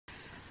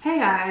Hey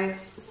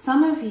guys,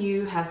 some of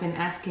you have been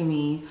asking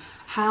me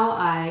how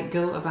I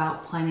go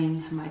about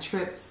planning my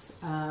trips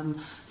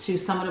to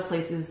some of the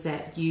places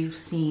that you've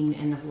seen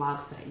in the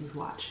vlogs that you've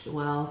watched.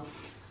 Well,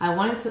 I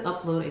wanted to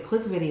upload a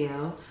quick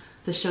video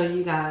to show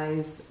you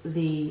guys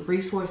the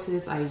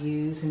resources I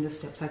use and the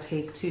steps I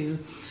take to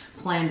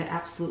plan the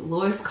absolute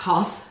lowest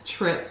cost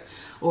trip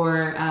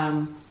or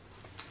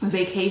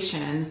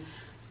vacation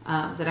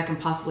that I can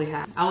possibly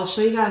have. I will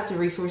show you guys the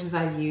resources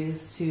I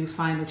use to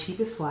find the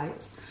cheapest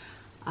flights,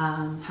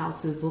 how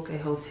to book a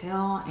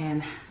hotel,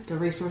 and the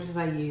resources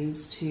I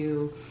use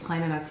to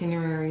plan an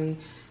itinerary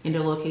in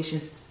the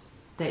locations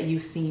that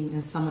you've seen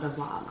in some of the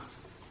vlogs.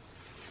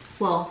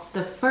 Well,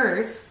 the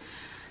first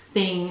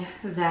thing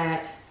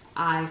that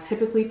I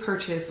typically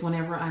purchase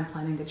whenever I'm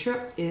planning a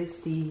trip is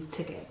the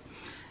ticket.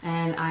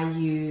 And I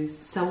use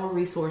several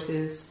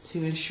resources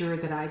to ensure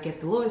that I get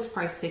the lowest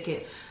price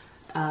ticket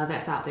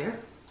that's out there.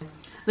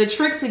 The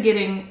trick to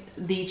getting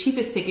the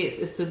cheapest tickets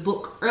is to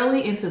book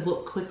early and to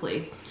book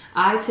quickly.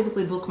 I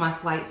typically book my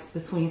flights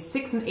between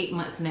 6 and 8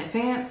 months in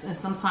advance, and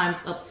sometimes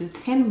up to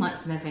 10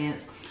 months in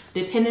advance,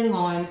 depending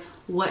on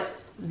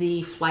what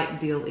the flight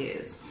deal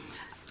is.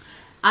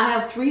 I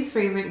have 3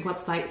 favorite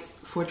websites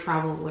for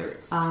travel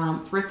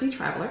alerts: Thrifty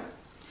Traveler,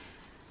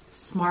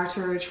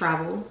 Smarter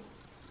Travel,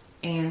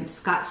 and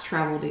Scott's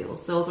Travel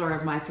Deals. Those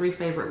are my 3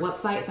 favorite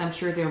websites. I'm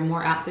sure there are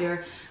more out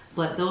there,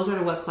 but those are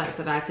the websites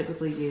that I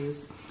typically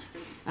use.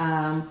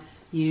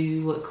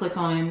 You would click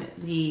on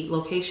the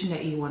location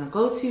that you want to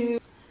go to.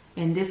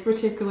 In this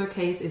particular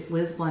case, it's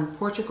Lisbon,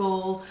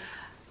 Portugal.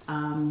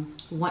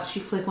 Once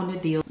you click on the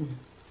deal,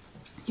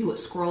 you would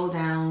scroll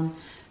down.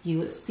 You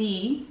would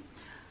see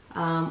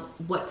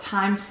what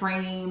time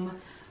frame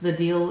the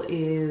deal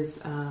is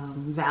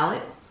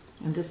valid.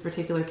 In this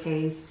particular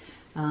case,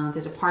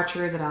 the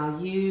departure that I'll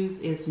use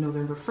is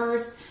November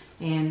 1st,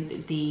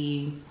 and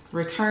the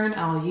return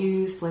I'll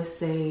use, let's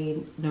say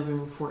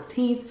November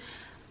 14th,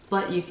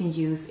 but you can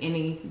use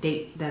any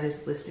date that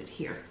is listed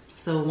here.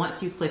 So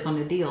once you click on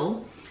the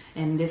deal,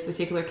 in this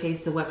particular case,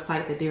 the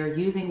website that they're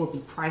using will be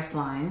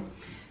Priceline.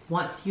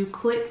 Once you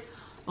click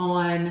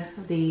on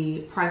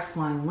the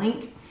Priceline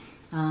link,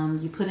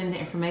 you put in the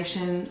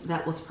information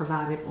that was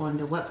provided on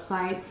the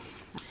website.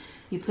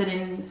 You put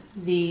in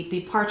the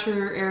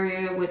departure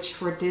area, which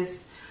for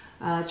this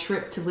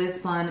trip to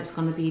Lisbon, it's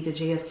going to be the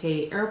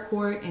JFK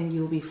airport, and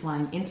you'll be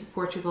flying into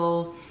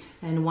Portugal.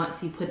 And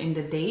once you put in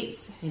the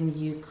dates and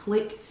you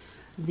click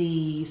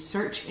the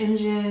search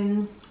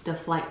engine, the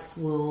flights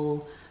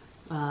will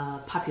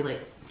populate.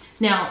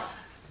 Now,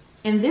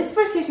 in this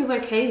particular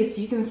case,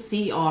 you can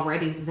see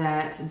already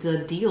that the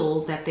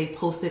deal that they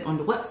posted on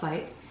the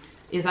website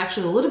is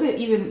actually a little bit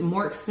even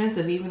more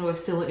expensive, even though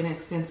it's still an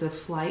inexpensive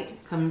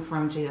flight coming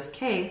from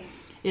JFK.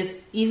 It's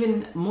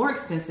even more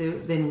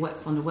expensive than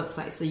what's on the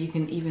website, so you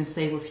can even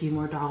save a few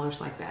more dollars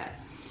like that.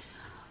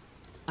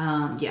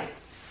 Yeah,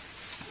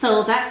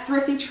 so that's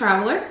Thrifty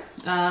Traveler.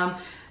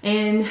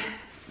 And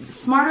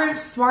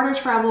Smarter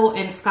Travel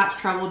and Scott's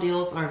Travel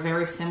Deals are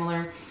very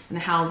similar in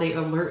how they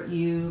alert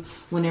you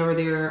whenever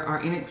there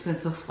are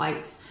inexpensive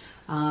flights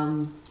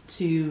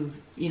to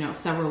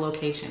several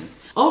locations.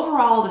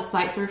 Overall, the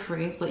sites are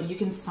free, but you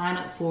can sign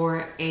up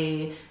for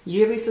a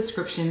yearly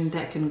subscription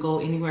that can go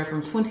anywhere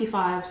from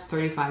 $25 to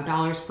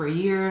 $35 per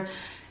year.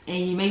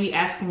 And you may be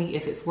asking me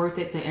if it's worth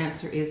it. The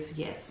answer is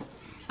yes.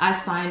 I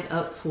signed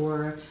up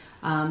for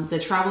the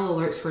travel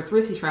alerts for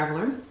Thrifty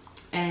Traveler,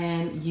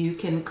 and you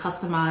can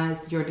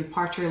customize your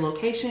departure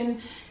location.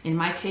 In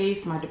my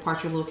case, my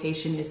departure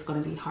location is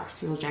going to be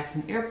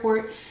Hartsfield-Jackson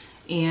Airport,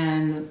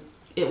 and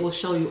it will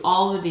show you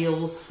all the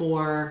deals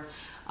for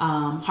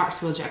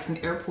Hartsfield-Jackson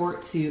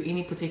Airport to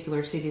any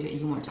particular city that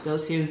you want to go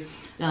to.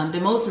 The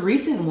most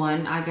recent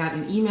one, I got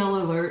an email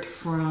alert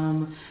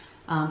from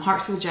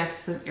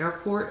Hartsfield-Jackson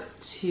Airport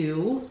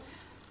to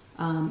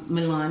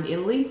Milan,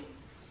 Italy,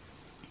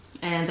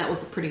 and that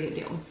was a pretty good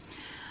deal.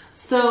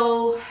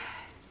 So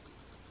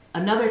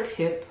another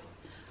tip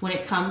when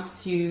it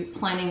comes to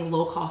planning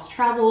low-cost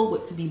travel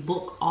would to be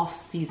book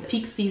off-season.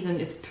 Peak season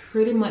is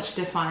pretty much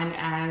defined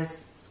as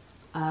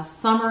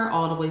summer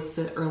all the way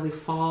to early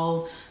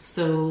fall,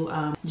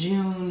 so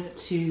June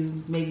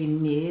to maybe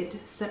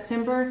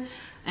mid-September.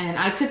 And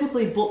I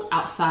typically book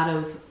outside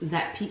of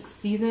that peak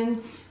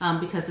season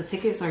because the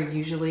tickets are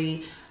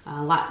usually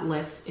a lot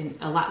less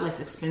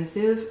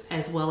expensive,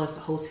 as well as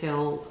the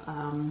hotel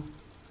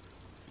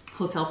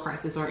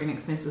prices are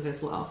inexpensive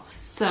as well.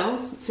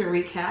 So to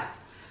recap,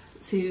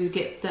 to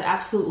get the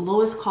absolute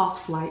lowest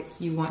cost flights,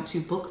 you want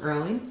to book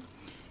early,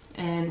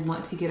 and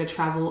want to get a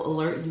travel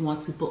alert, you want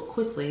to book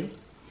quickly.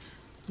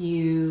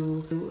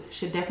 You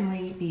should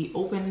definitely be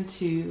open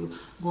to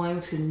going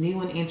to new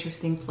and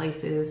interesting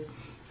places.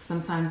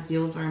 Sometimes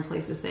deals are in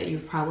places that you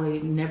probably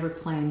never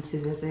planned to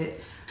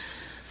visit.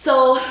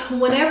 So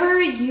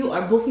whenever you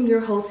are booking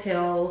your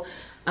hotel,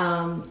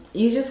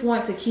 you just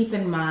want to keep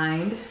in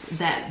mind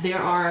that there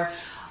are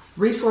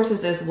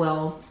resources as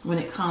well when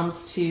it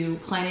comes to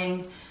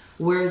planning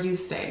where you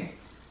stay.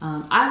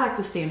 I like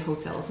to stay in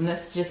hotels, and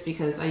that's just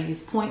because I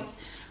use points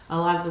a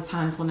lot of the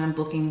times when I'm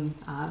booking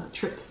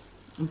trips.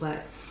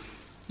 But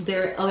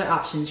there are other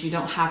options. You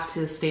don't have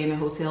to stay in a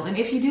hotel. And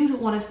if you do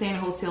want to stay in a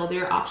hotel,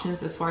 there are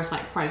options as far as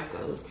like price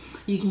goes.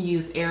 You can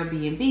use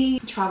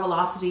Airbnb,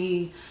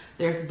 Travelocity,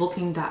 there's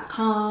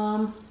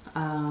booking.com,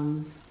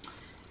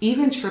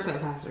 even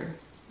TripAdvisor.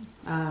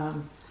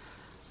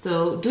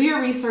 So do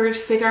your research,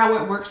 figure out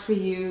what works for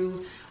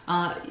you.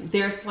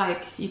 There's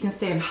like, you can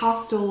stay in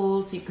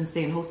hostels, you can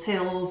stay in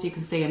hotels, you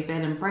can stay in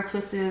bed and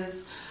breakfasts,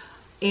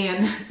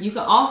 and you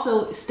can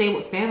also stay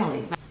with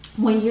family.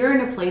 When you're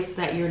in a place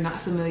that you're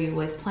not familiar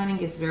with, planning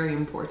is very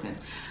important.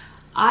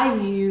 I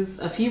use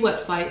a few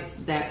websites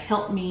that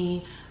help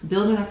me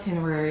build an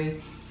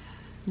itinerary.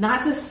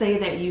 Not to say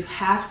that you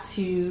have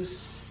to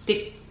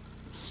stick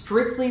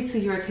strictly to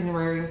your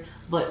itinerary,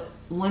 but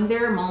when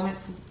there are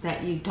moments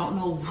that you don't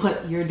know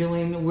what you're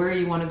doing, where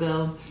you want to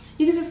go,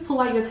 you can just pull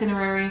out your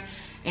itinerary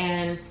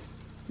and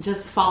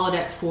just follow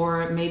that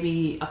for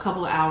maybe a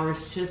couple of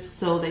hours, just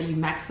so that you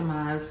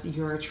maximize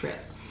your trip.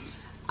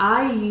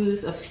 I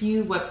use a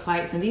few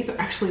websites, and these are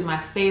actually my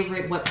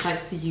favorite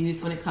websites to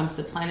use when it comes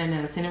to planning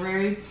an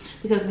itinerary,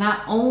 because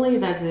not only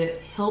does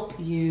it help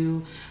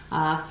you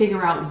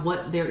figure out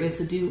what there is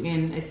to do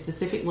in a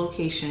specific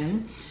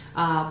location,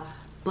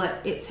 but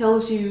it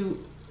tells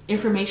you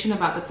information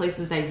about the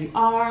places that you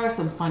are,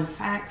 some fun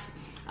facts.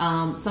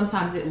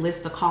 Sometimes it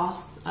lists the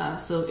cost,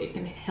 so it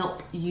can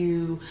help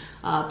you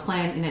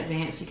plan in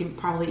advance. You can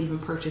probably even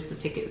purchase the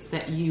tickets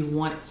that you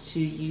want to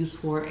use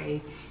for a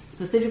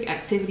specific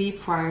activity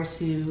prior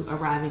to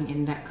arriving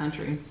in that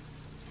country.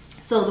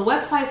 So the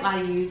websites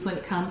I use when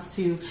it comes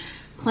to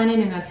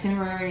planning an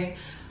itinerary,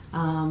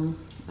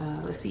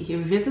 let's see here,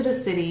 Visit a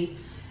City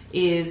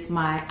is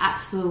my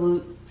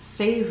absolute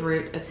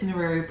favorite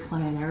itinerary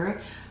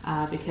planner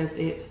because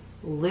it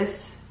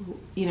lists,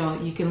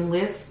 you can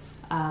list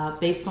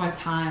based on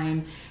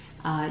time.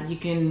 You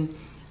can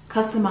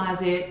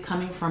customize it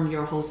coming from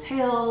your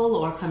hotel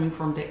or coming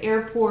from the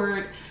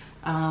airport.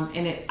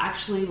 And it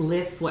actually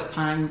lists what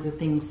time the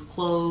things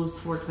close.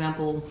 For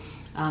example,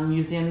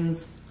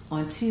 museums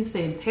on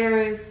Tuesday in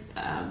Paris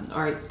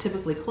are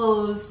typically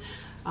closed.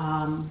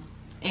 And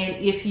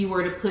if you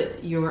were to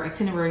put your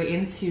itinerary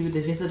into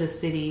the Visit a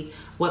City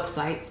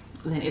website,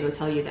 then it'll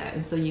tell you that.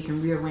 And so you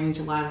can rearrange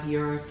a lot of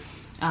your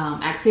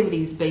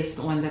activities based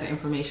on that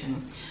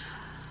information.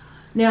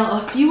 Now,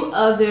 a few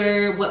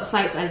other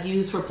websites I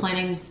use for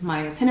planning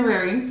my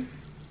itinerary.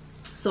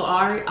 So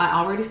I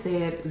already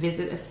said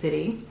Visit a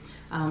City.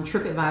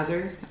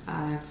 TripAdvisor,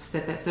 I've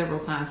said that several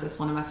times. That's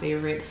one of my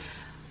favorite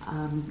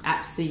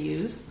apps to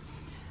use.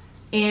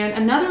 And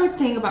another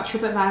thing about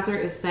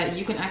TripAdvisor is that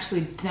you can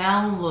actually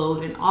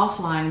download an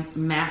offline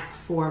map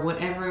for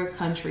whatever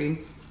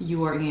country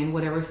you are in,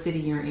 whatever city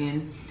you're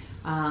in,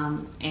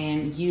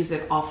 and use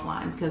it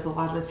offline. Because a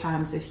lot of the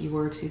times if you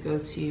were to go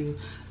to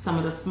some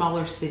of the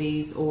smaller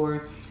cities,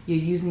 or you're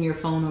using your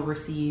phone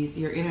overseas,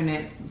 your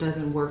internet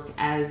doesn't work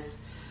as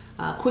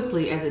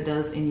quickly as it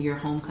does in your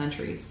home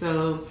country.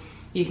 So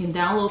you can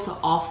download the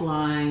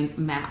offline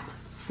map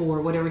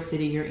for whatever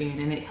city you're in,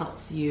 and it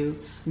helps you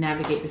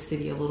navigate the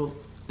city a little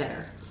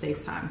better,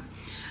 saves time.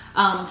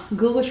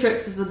 Google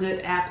Trips is a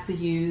good app to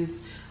use.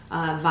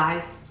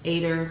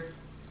 Viator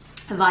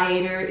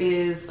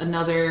is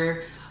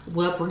another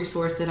web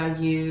resource that I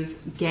use.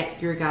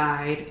 Get Your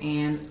Guide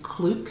and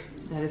Klook,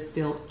 that is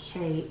spelled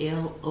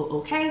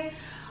K-L-O-O-K.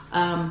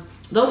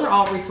 Those are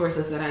all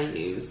resources that I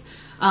use.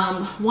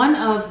 One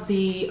of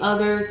the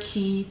other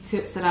key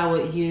tips that I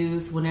would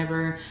use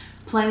whenever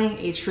planning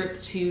a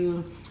trip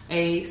to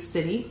a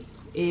city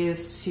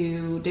is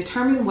to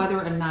determine whether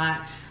or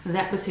not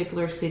that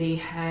particular city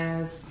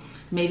has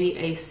maybe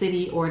a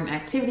city or an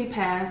activity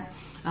pass.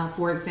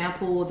 For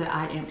example, the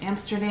I Am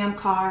Amsterdam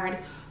card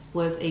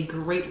was a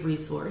great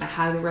resource. I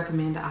highly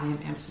recommend the I Am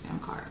Amsterdam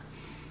card.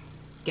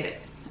 Get it.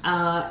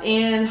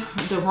 And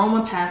the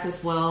Roma pass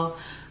as well.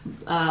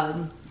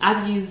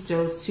 I've used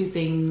those two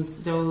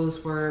things.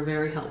 Those were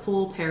very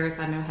helpful. Paris,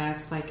 I know,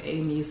 has like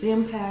a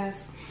museum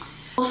pass.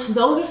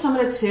 Those are some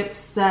of the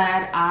tips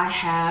that I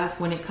have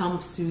when it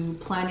comes to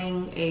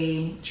planning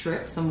a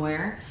trip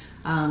somewhere.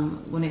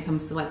 When it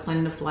comes to like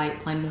planning the flight,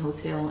 planning the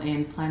hotel,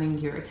 and planning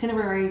your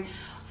itinerary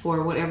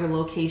for whatever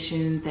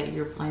location that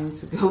you're planning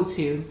to go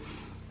to.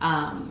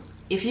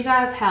 If you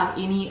guys have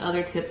any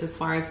other tips as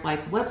far as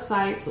like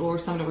websites or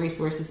some of the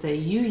resources that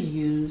you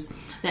use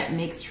that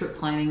makes trip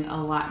planning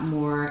a lot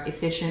more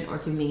efficient or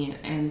convenient,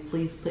 and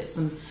please put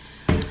some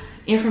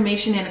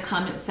information in the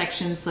comment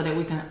section so that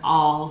we can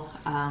all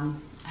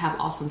have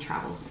awesome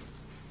travels.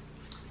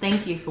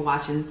 Thank you for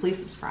watching. Please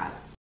subscribe.